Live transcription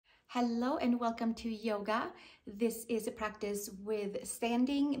Hello and welcome to yoga. This is a practice with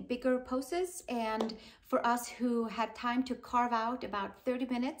standing bigger poses, and for us who had time to carve out about 30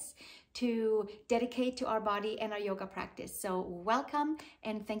 minutes to dedicate to our body and our yoga practice. So welcome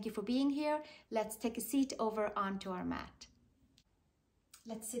and thank you for being here. Let's take a seat over onto our mat.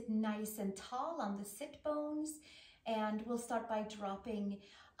 Let's sit nice and tall on the sit bones, and we'll start by dropping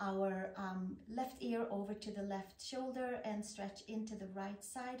our left ear over to the left shoulder and stretch into the right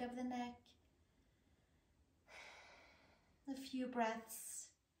side of the neck. A few breaths,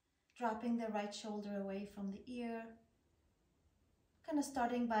 dropping the right shoulder away from the ear. Kind of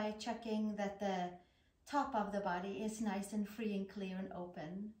starting by checking that the top of the body is nice and free and clear and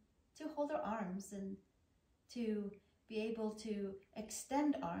open to hold our arms and to be able to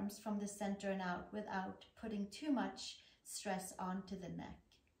extend arms from the center and out without putting too much stress onto the neck.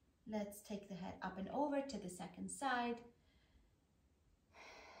 Let's take the head up and over to the second side.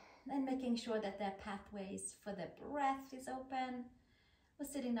 And making sure that the pathways for the breath is open. We're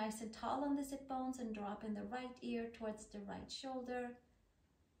sitting nice and tall on the sit bones and dropping the right ear towards the right shoulder.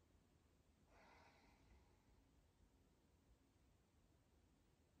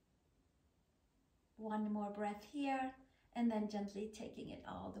 One more breath here, and then gently taking it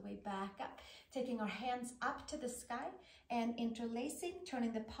all the way back up, taking our hands up to the sky and interlacing,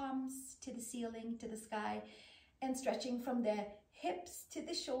 turning the palms to the ceiling, to the sky, and stretching from the hips to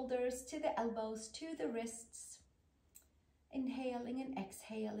the shoulders, to the elbows, to the wrists. Inhaling and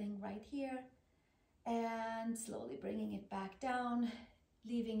exhaling right here, and slowly bringing it back down,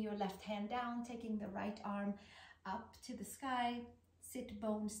 leaving your left hand down, taking the right arm up to the sky, sit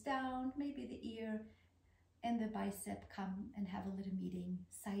bones down, maybe the ear and the bicep come and have a little meeting,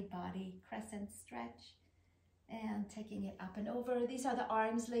 side body, crescent stretch, and taking it up and over. These are the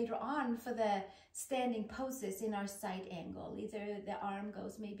arms later on for the standing poses in our side angle. Either the arm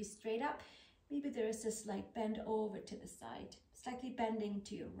goes maybe straight up, maybe there is a slight bend over to the side, slightly bending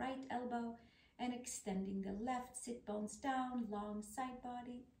to your right elbow and extending the left, sit bones down, long side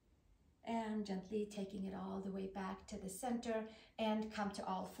body, and gently taking it all the way back to the center and come to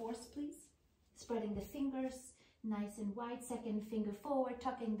all fours, please. Spreading the fingers nice and wide, second finger forward,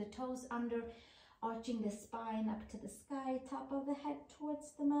 tucking the toes under, arching the spine up to the sky, top of the head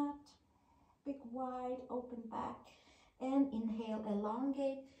towards the mat, big wide open back, and inhale,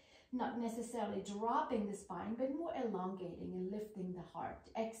 elongate, not necessarily dropping the spine, but more elongating and lifting the heart.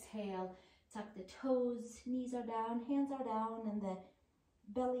 Exhale, tuck the toes, knees are down, hands are down, and the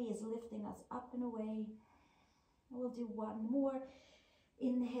belly is lifting us up and away. We'll do one more.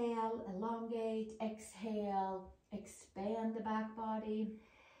 Inhale, elongate, exhale, expand the back body,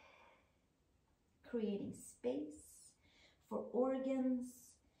 creating space for organs,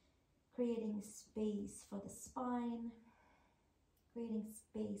 creating space for the spine, creating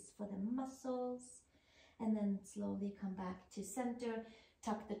space for the muscles, and then slowly come back to center,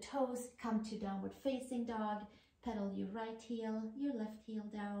 tuck the toes, come to downward facing dog, pedal your right heel, your left heel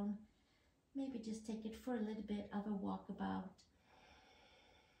down, maybe just take it for a little bit of a walkabout.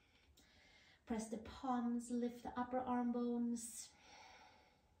 Press the palms, lift the upper arm bones.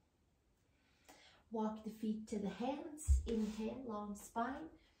 Walk the feet to the hands. Inhale, long spine.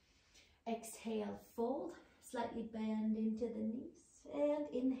 Exhale, fold. Slightly bend into the knees. And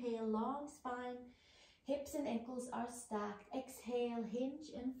inhale, long spine. Hips and ankles are stacked. Exhale, hinge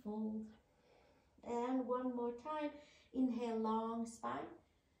and fold. And one more time. Inhale, long spine.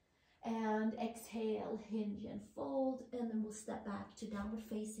 And exhale, hinge and fold. And then we'll step back to downward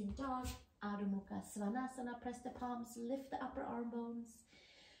facing dog. Adho Mukha Svanasana, press the palms, lift the upper arm bones.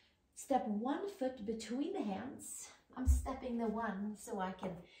 Step one foot between the hands. I'm stepping the one so I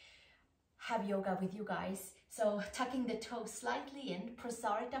can have yoga with you guys. So tucking the toes slightly in,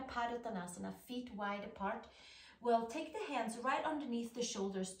 Prasarita Padottanasana, feet wide apart. We'll take the hands right underneath the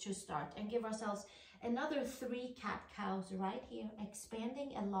shoulders to start and give ourselves another 3 cat-cows right here,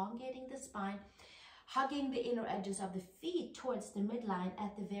 expanding, elongating the spine, hugging the inner edges of the feet towards the midline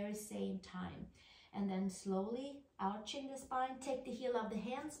at the very same time. And then slowly arching the spine, take the heel of the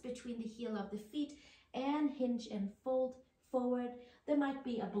hands between the heel of the feet and hinge and fold forward. There might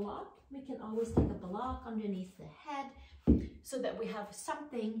be a block. We can always take a block underneath the head so that we have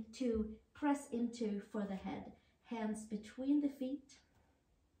something to press into for the head. Hands between the feet.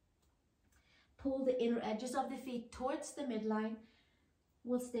 Pull the inner edges of the feet towards the midline.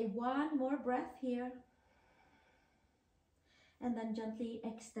 We'll stay one more breath here. And then gently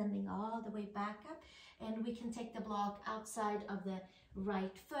extending all the way back up. And we can take the block outside of the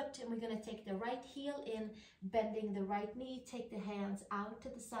right foot. And we're going to take the right heel in, bending the right knee. Take the hands out to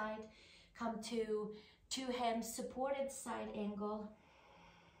the side. Come to two hands supported side angle.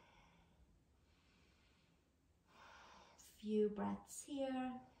 Few breaths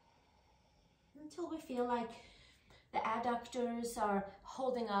here until we feel like the adductors are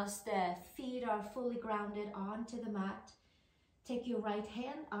holding us, the feet are fully grounded onto the mat. Take your right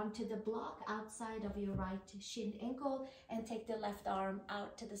hand onto the block outside of your right shin ankle and take the left arm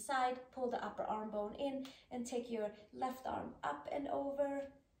out to the side. Pull the upper arm bone in and take your left arm up and over.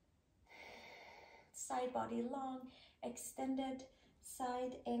 Side body long, extended,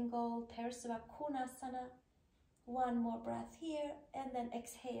 side angle, Parsva Konasana. One more breath here and then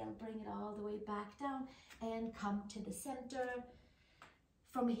exhale, bring it all the way back down and come to the center.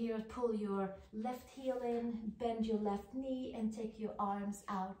 From here, pull your left heel in, bend your left knee and take your arms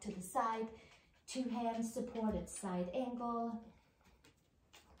out to the side. Two hands supported, side angle.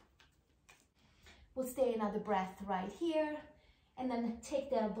 We'll stay another breath right here and then take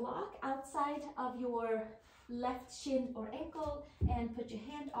the block outside of your left shin or ankle and put your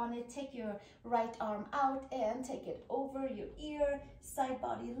hand on it. Take your right arm out and take it over your ear. Side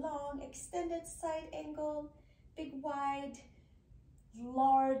body long, extended side angle, big wide,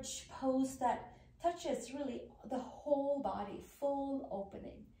 large pose that touches really the whole body, full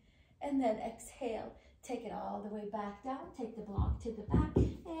opening. And then exhale, take it all the way back down, take the block to the back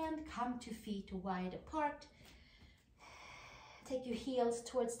and come to feet wide apart. Take your heels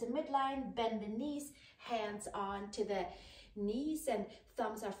towards the midline, bend the knees, hands on to the knees and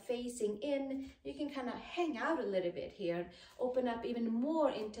thumbs are facing in. You can kind of hang out a little bit here, open up even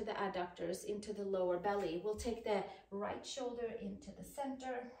more into the adductors, into the lower belly. We'll take the right shoulder into the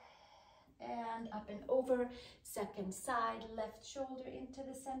center and up and over. Second side, left shoulder into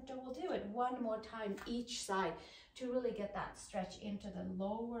the center. We'll do it one more time each side to really get that stretch into the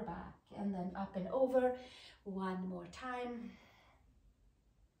lower back and then up and over. One more time.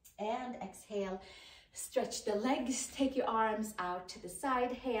 And exhale, stretch the legs, take your arms out to the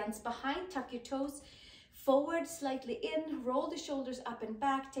side, hands behind, tuck your toes forward, slightly in, roll the shoulders up and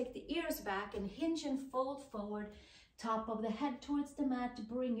back, take the ears back and hinge and fold forward, top of the head towards the mat,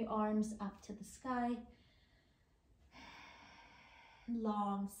 bring your arms up to the sky.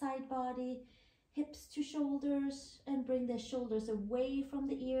 Long side body, hips to shoulders and bring the shoulders away from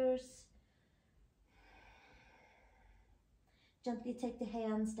the ears. Gently take the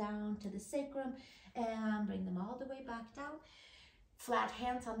hands down to the sacrum and bring them all the way back down. Flat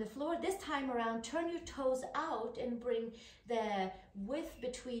hands on the floor. This time around, turn your toes out and bring the width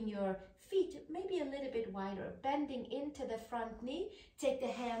between your feet maybe a little bit wider, bending into the front knee. Take the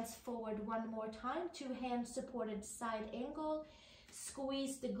hands forward one more time. Two hands supported, side angle.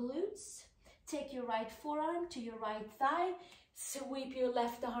 Squeeze the glutes. Take your right forearm to your right thigh. Sweep your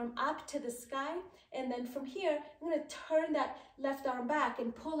left arm up to the sky. And then from here, I'm going to turn that left arm back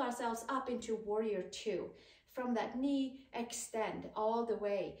and pull ourselves up into warrior two. From that knee, extend all the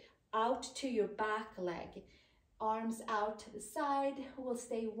way out to your back leg. Arms out to the side. We'll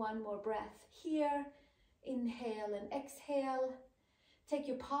stay one more breath here. Inhale and exhale. Take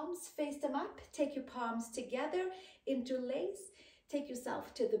your palms, face them up. Take your palms together, interlace. Take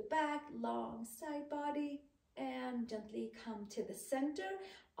yourself to the back, long side body. And gently come to the center,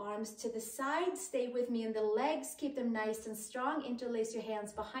 arms to the side. Stay with me in the legs, keep them nice and strong. Interlace your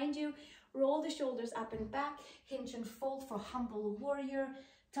hands behind you, roll the shoulders up and back, hinge and fold for humble warrior.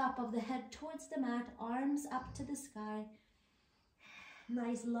 Top of the head towards the mat, arms up to the sky.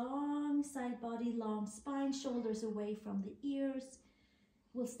 Nice long side body, long spine, shoulders away from the ears.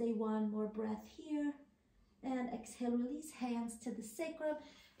 We'll stay one more breath here. And exhale, release, hands to the sacrum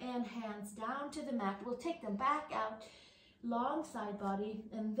and hands down to the mat. We'll take them back out, long side body,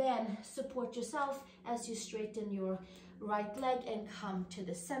 and then support yourself as you straighten your right leg and come to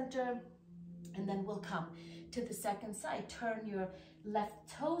the center. And then we'll come to the second side. Turn your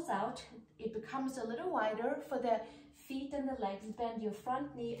left toes out. It becomes a little wider for the feet and the legs. Bend your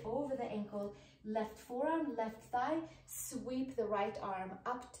front knee over the ankle, left forearm, left thigh. Sweep the right arm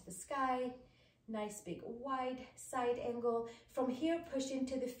up to the sky. Nice big wide side angle. From here, push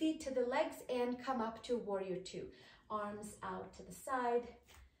into the feet to the legs and come up to warrior two. Arms out to the side.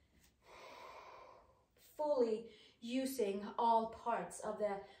 Fully using all parts of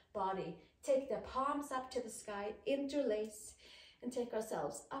the body. Take the palms up to the sky, interlace, and take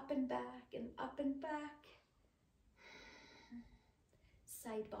ourselves up and back and up and back.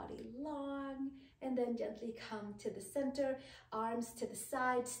 Side body long, and then gently come to the center. Arms to the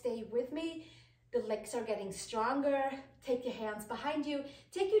side, stay with me. The legs are getting stronger. Take your hands behind you.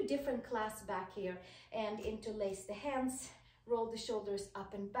 Take your different clasp back here and interlace the hands. Roll the shoulders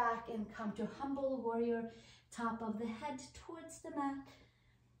up and back and come to humble warrior. Top of the head towards the mat.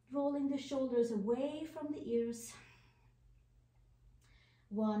 Rolling the shoulders away from the ears.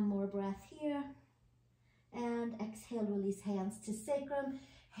 One more breath here. And exhale, release hands to sacrum,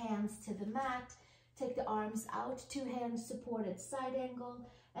 hands to the mat. Take the arms out, two hands supported side angle,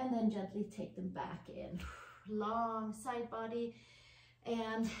 and then gently take them back in. Long side body,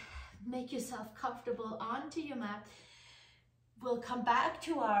 and make yourself comfortable onto your mat. We'll come back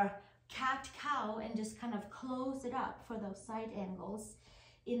to our cat-cow and just kind of close it up for those side angles.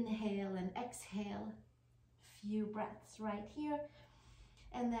 Inhale and exhale. Few breaths right here.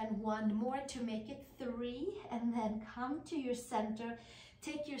 And then one more to make it 3. And then come to your center.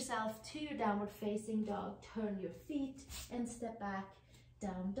 Take yourself to your downward facing dog. Turn your feet and step back.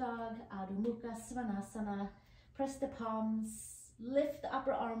 Down dog, Adho Mukha Svanasana. Press the palms. Lift the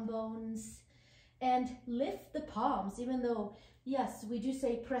upper arm bones. And lift the palms, even though, yes, we do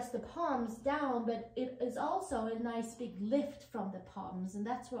say press the palms down, but it is also a nice big lift from the palms. And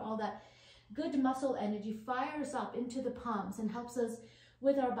that's where all that good muscle energy fires up into the palms and helps us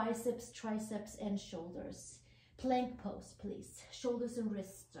with our biceps, triceps, and shoulders. Plank pose, please. Shoulders and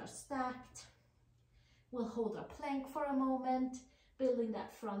wrists are stacked. We'll hold our plank for a moment, building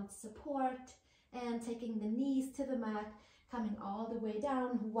that front support and taking the knees to the mat, coming all the way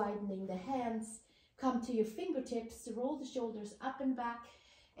down, widening the hands. Come to your fingertips, roll the shoulders up and back,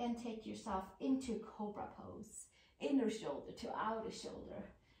 and take yourself into cobra pose. Inner shoulder to outer shoulder.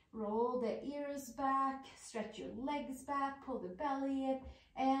 Roll the ears back, stretch your legs back, pull the belly in,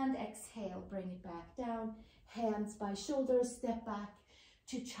 and exhale, bring it back down. Hands by shoulders, step back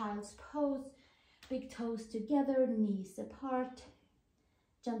to child's pose. Big toes together, knees apart.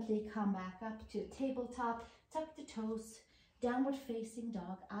 Gently come back up to tabletop, tuck the toes, downward facing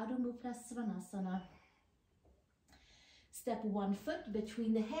dog, Adho Mukha Svanasana. Step one foot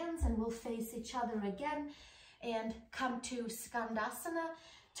between the hands and we'll face each other again. And come to Skandasana.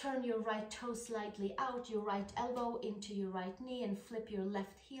 Turn your right toe slightly out, your right elbow into your right knee, and flip your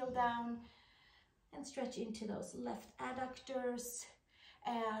left heel down. And stretch into those left adductors.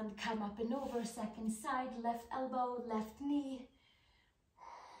 And come up and over, second side, left elbow, left knee.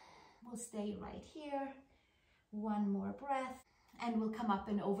 We'll stay right here. One more breath. And we'll come up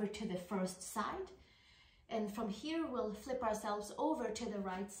and over to the first side. And from here, we'll flip ourselves over to the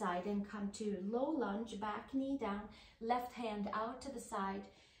right side and come to low lunge, back knee down, left hand out to the side,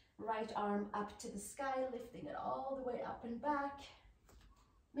 right arm up to the sky, lifting it all the way up and back.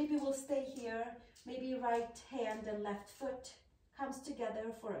 Maybe we'll stay here. Maybe right hand and left foot comes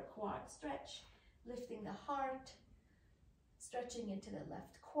together for a quad stretch, lifting the heart, stretching into the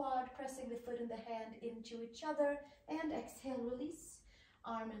left quad, pressing the foot and the hand into each other, and exhale, release.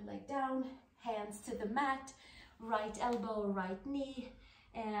 Arm and leg down, hands to the mat, right elbow, right knee,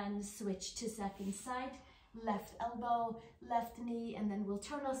 and switch to second side. Left elbow, left knee, and then we'll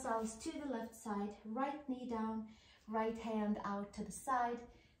turn ourselves to the left side, right knee down, right hand out to the side,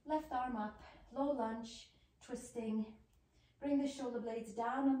 left arm up, low lunge, twisting. Bring the shoulder blades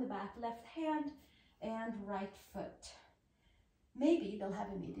down on the back, left hand and right foot. Maybe they'll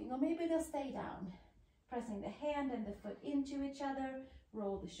have a meeting, or maybe they'll stay down. Pressing the hand and the foot into each other,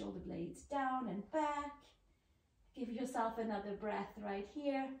 roll the shoulder blades down and back. Give yourself another breath right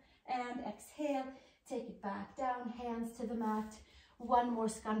here, and exhale. Take it back down, hands to the mat. One more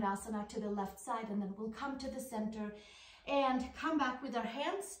Skandasana to the left side, and then we'll come to the center and come back with our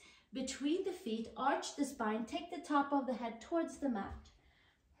hands between the feet, arch the spine, take the top of the head towards the mat.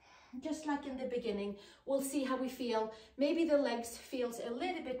 Just like in the beginning, we'll see how we feel. Maybe the legs feels a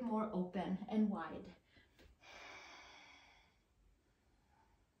little bit more open and wide.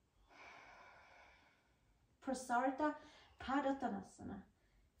 Prasarita Padottanasana.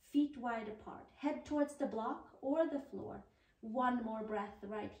 Feet wide apart, head towards the block or the floor. One more breath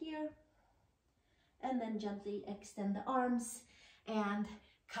right here. And then gently extend the arms and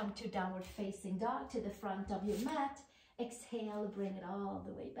come to downward facing dog, to the front of your mat. Exhale, bring it all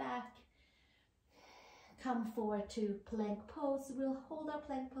the way back. Come forward to plank pose. We'll hold our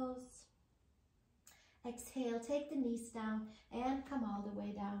plank pose. Exhale, take the knees down and come all the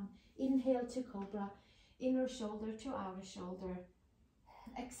way down. Inhale to cobra, inner shoulder to outer shoulder.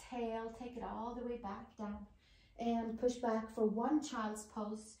 Exhale, take it all the way back down and push back for one child's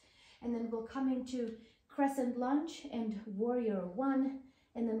pose. And then we'll come into crescent lunge and warrior one,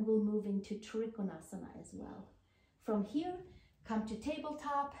 and then we'll move into Trikonasana as well. From here, come to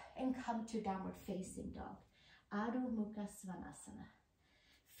tabletop and come to downward facing dog. Adho Mukha Svanasana.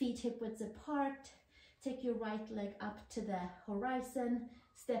 Feet hip widths apart. Take your right leg up to the horizon.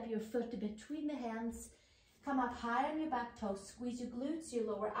 Step your foot between the hands. Come up high on your back toes. Squeeze your glutes, your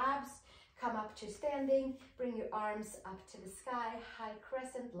lower abs. Come up to standing. Bring your arms up to the sky. High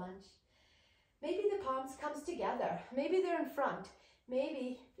crescent lunge. Maybe the palms comes together. Maybe they're in front.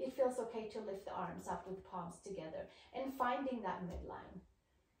 Maybe it feels okay to lift the arms up with palms together and finding that midline.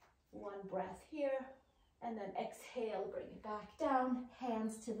 One breath here, and then exhale, bring it back down,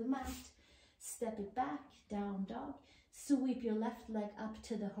 hands to the mat, step it back, down dog. Sweep your left leg up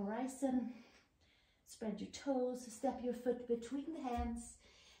to the horizon, spread your toes, step your foot between the hands,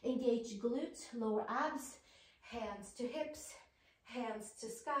 engage glutes, lower abs, hands to hips, hands to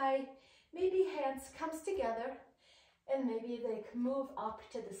sky. Maybe hands comes together and maybe they move up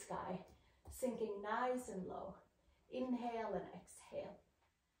to the sky, sinking nice and low. Inhale and exhale.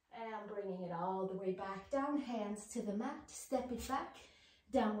 And bringing it all the way back down, hands to the mat, step it back,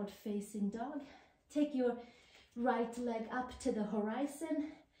 downward facing dog. Take your right leg up to the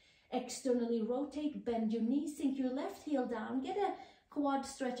horizon, externally rotate, bend your knees, sink your left heel down, get a quad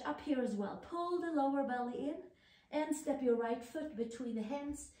stretch up here as well. Pull the lower belly in and step your right foot between the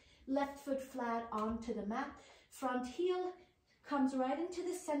hands, left foot flat onto the mat. Front heel comes right into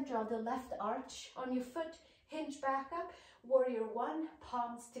the center of the left arch on your foot, hinge back up. Warrior one,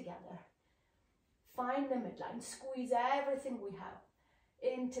 palms together. Find the midline, squeeze everything we have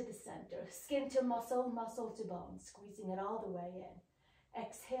into the center. Skin to muscle, muscle to bone, squeezing it all the way in.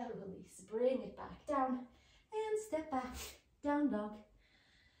 Exhale, release, bring it back down and step back, down dog.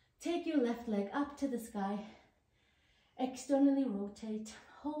 Take your left leg up to the sky, externally rotate,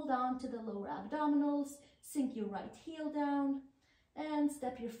 hold on to the lower abdominals, sink your right heel down and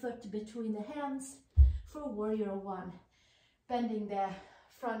step your foot between the hands for warrior one. Bending the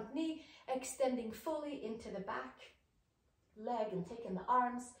front knee, extending fully into the back leg and taking the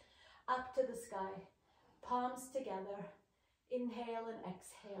arms up to the sky, palms together. Inhale and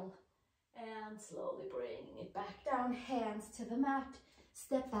exhale, and slowly bringing it back down, hands to the mat,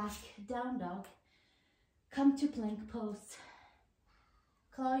 step back, down dog. Come to plank pose.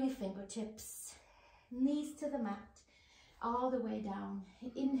 Claw your fingertips, knees to the mat, all the way down.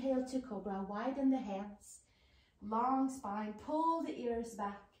 Inhale to cobra, widen the hands. Long spine, pull the ears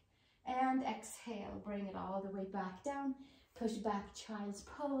back and exhale, bring it all the way back down, push back child's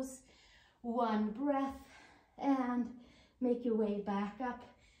pose, one breath and make your way back up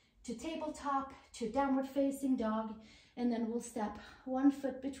to tabletop, to downward facing dog, and then we'll step one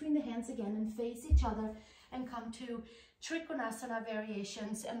foot between the hands again and face each other and come to Trikonasana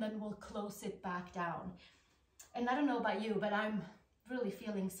variations, and then we'll close it back down. And I don't know about you, but I'm really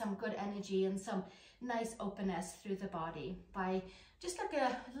feeling some good energy and some nice openness through the body by just like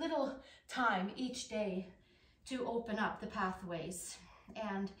a little time each day to open up the pathways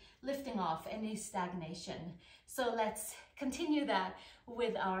and lifting off any stagnation. So let's continue that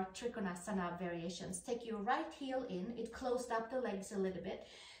with our Trikonasana variations. Take your right heel in, it closed up the legs a little bit.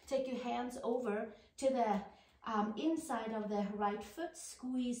 Take your hands over to the inside of the right foot,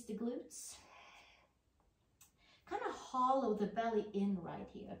 squeeze the glutes. Kind of hollow the belly in right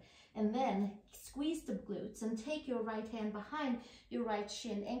here, and then squeeze the glutes and take your right hand behind your right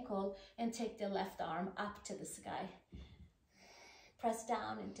shin ankle and take the left arm up to the sky. Press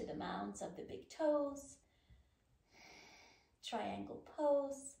down into the mounds of the big toes. Triangle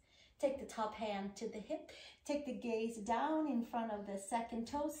pose. Take the top hand to the hip. Take the gaze down in front of the second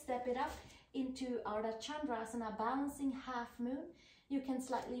toe. Step it up into Ardha Chandrasana, balancing half moon. You can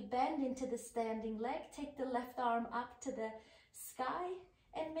slightly bend into the standing leg. Take the left arm up to the sky.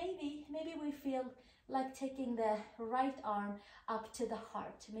 And maybe we feel like taking the right arm up to the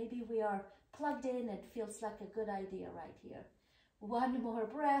heart. Maybe we are plugged in. It feels like a good idea right here. One more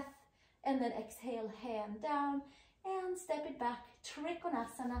breath. And then exhale, hand down. And step it back.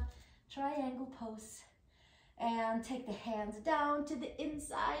 Trikonasana, triangle pose. And take the hands down to the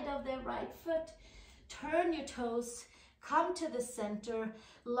inside of the right foot. Turn your toes. Come to the center,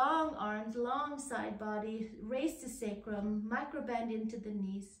 long arms, long side body, raise the sacrum, micro bend into the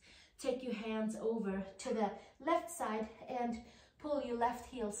knees. Take your hands over to the left side and pull your left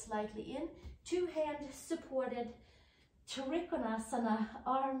heel slightly in. Two hands supported, Trikonasana,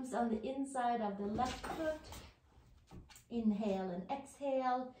 arms on the inside of the left foot. Inhale and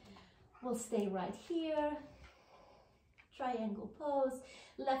exhale. We'll stay right here. Triangle pose,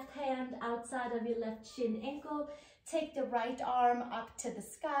 left hand outside of your left shin ankle. Take the right arm up to the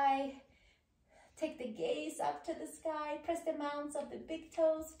sky. Take the gaze up to the sky. Press the mounds of the big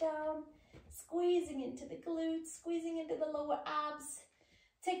toes down. Squeezing into the glutes, squeezing into the lower abs.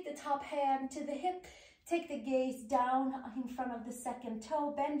 Take the top hand to the hip. Take the gaze down in front of the second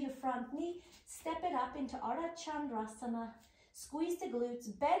toe. Bend your front knee. Step it up into Ardha Chandrasana. Squeeze the glutes.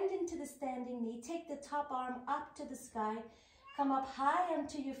 Bend into the standing knee. Take the top arm up to the sky. Come up high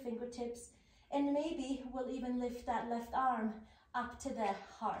onto your fingertips. And maybe we'll even lift that left arm up to the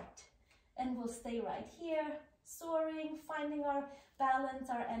heart. And we'll stay right here. soaring, finding our balance,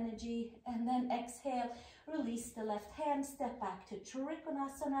 our energy, and then exhale, release the left hand, step back to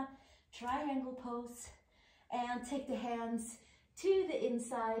Trikonasana, triangle pose, and take the hands to the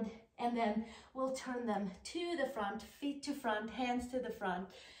inside, and then we'll turn them to the front, feet to front, hands to the front,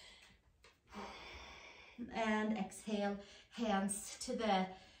 and exhale, hands to the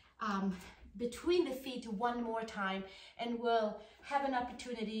between the feet one more time, and we'll have an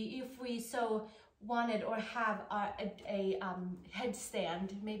opportunity, if we so wanted or have a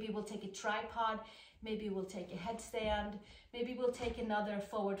headstand. Maybe we'll take a tripod, maybe we'll take a headstand, maybe we'll take another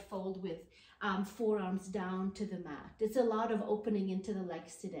forward fold with forearms down to the mat. It's a lot of opening into the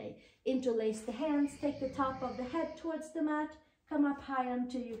legs today. Interlace the hands, take the top of the head towards the mat, come up high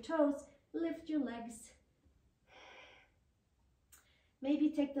onto your toes, lift your legs. Maybe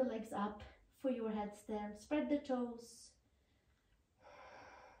take the legs up for your headstand, spread the toes,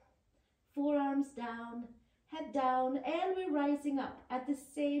 forearms down, head down, and we're rising up at the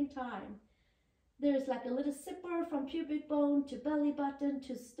same time. There's like a little zipper from pubic bone to belly button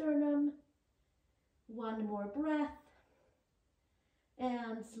to sternum. One more breath,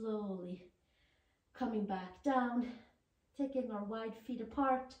 and slowly coming back down, taking our wide feet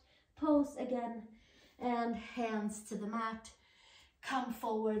apart, pose again, and hands to the mat. Come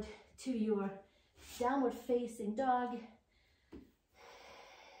forward to your downward facing dog.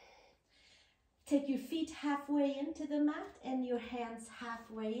 Take your feet halfway into the mat and your hands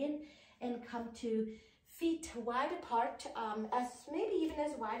halfway in, and come to feet wide apart, as maybe even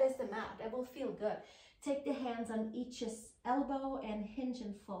as wide as the mat. That will feel good. Take the hands on each elbow and hinge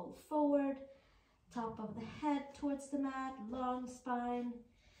and fold forward. Top of the head towards the mat, long spine.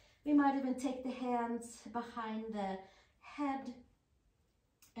 We might even take the hands behind the head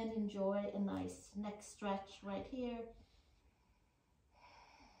and enjoy a nice neck stretch right here.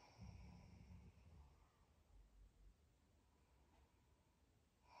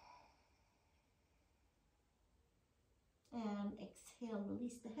 And exhale,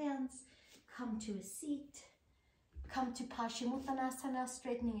 release the hands, come to a seat, come to Paschimottanasana,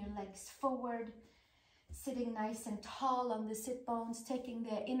 straightening your legs forward, sitting nice and tall on the sit bones, taking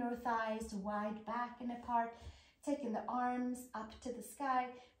the inner thighs wide back and apart, taking the arms up to the sky,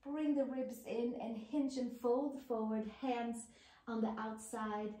 bring the ribs in and hinge and fold forward, hands on the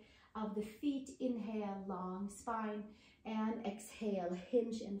outside of the feet. Inhale, long spine, and exhale,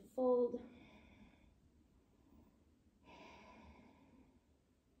 hinge and fold.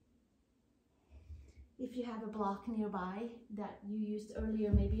 If you have a block nearby that you used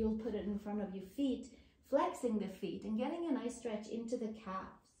earlier, maybe you'll put it in front of your feet, flexing the feet and getting a nice stretch into the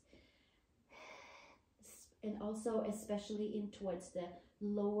calves. And also especially in towards the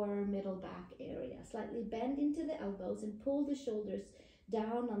lower middle back area. Slightly bend into the elbows and pull the shoulders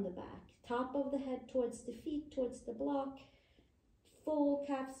down on the back. Top of the head towards the feet, towards the block. Full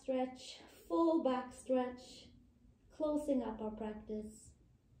calf stretch, full back stretch. Closing up our practice.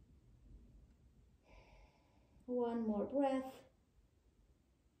 One more breath.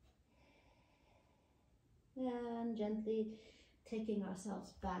 And gently taking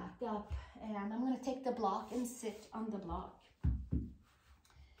ourselves back up. And I'm going to take the block and sit on the block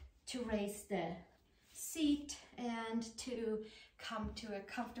to raise the seat and to come to a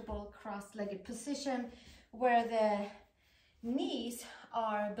comfortable cross-legged position where the knees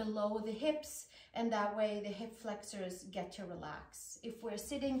are below the hips, and that way the hip flexors get to relax. If we're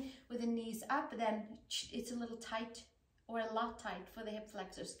sitting with the knees up, then it's a little tight or a lot tight for the hip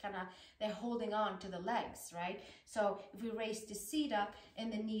flexors, they're holding on to the legs, right? So if we raise the seat up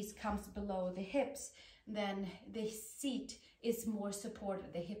and the knees comes below the hips, then the seat is more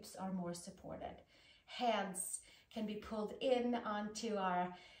supported, the hips are more supported. Hands can be pulled in onto our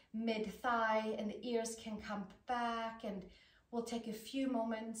mid-thigh and the ears can come back, and we'll take a few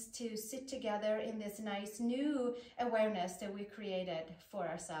moments to sit together in this nice new awareness that we created for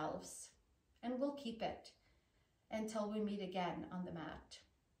ourselves. And we'll keep it until we meet again on the mat.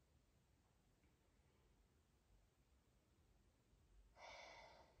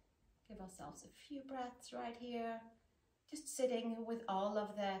 Give ourselves a few breaths right here, just sitting with all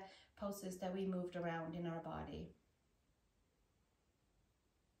of the poses that we moved around in our body.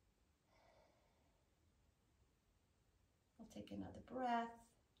 We'll take another breath.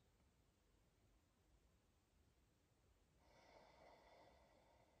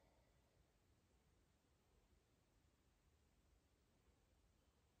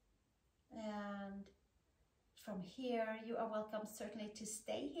 And from here, you are welcome certainly to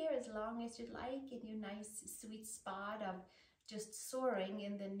stay here as long as you'd like in your nice sweet spot of just soaring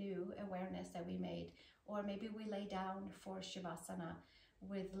in the new awareness that we made. Or maybe we lay down for Shavasana,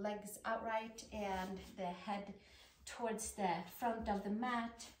 with legs outright and the head towards the front of the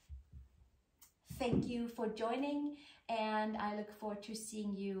mat. Thank you for joining, and I look forward to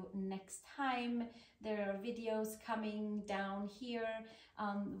seeing you next time. There are videos coming down here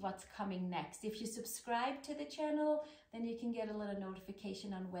on what's coming next. If you subscribe to the channel, then you can get a little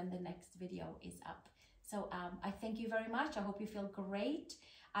notification on when the next video is up. So I thank you very much. I hope you feel great.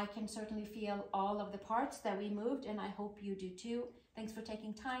 I can certainly feel all of the parts that we moved, and I hope you do too. Thanks for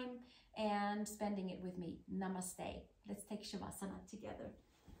taking time and spending it with me. Namaste. Let's take Shavasana together.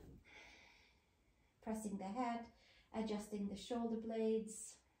 Pressing the head, adjusting the shoulder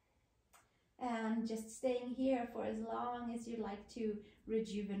blades, and just staying here for as long as you'd like to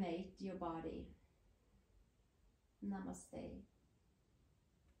rejuvenate your body. Namaste.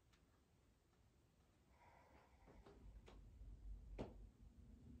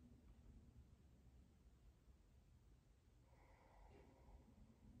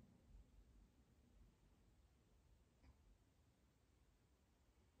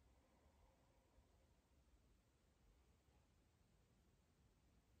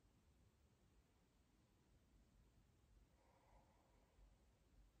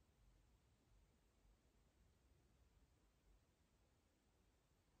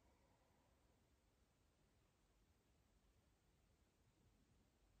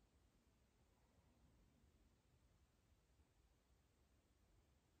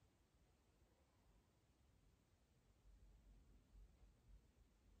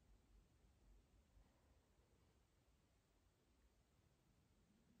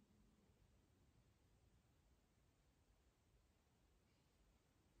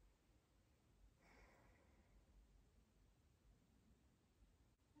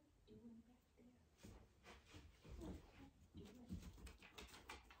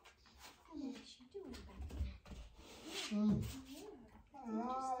 What is she doing back there?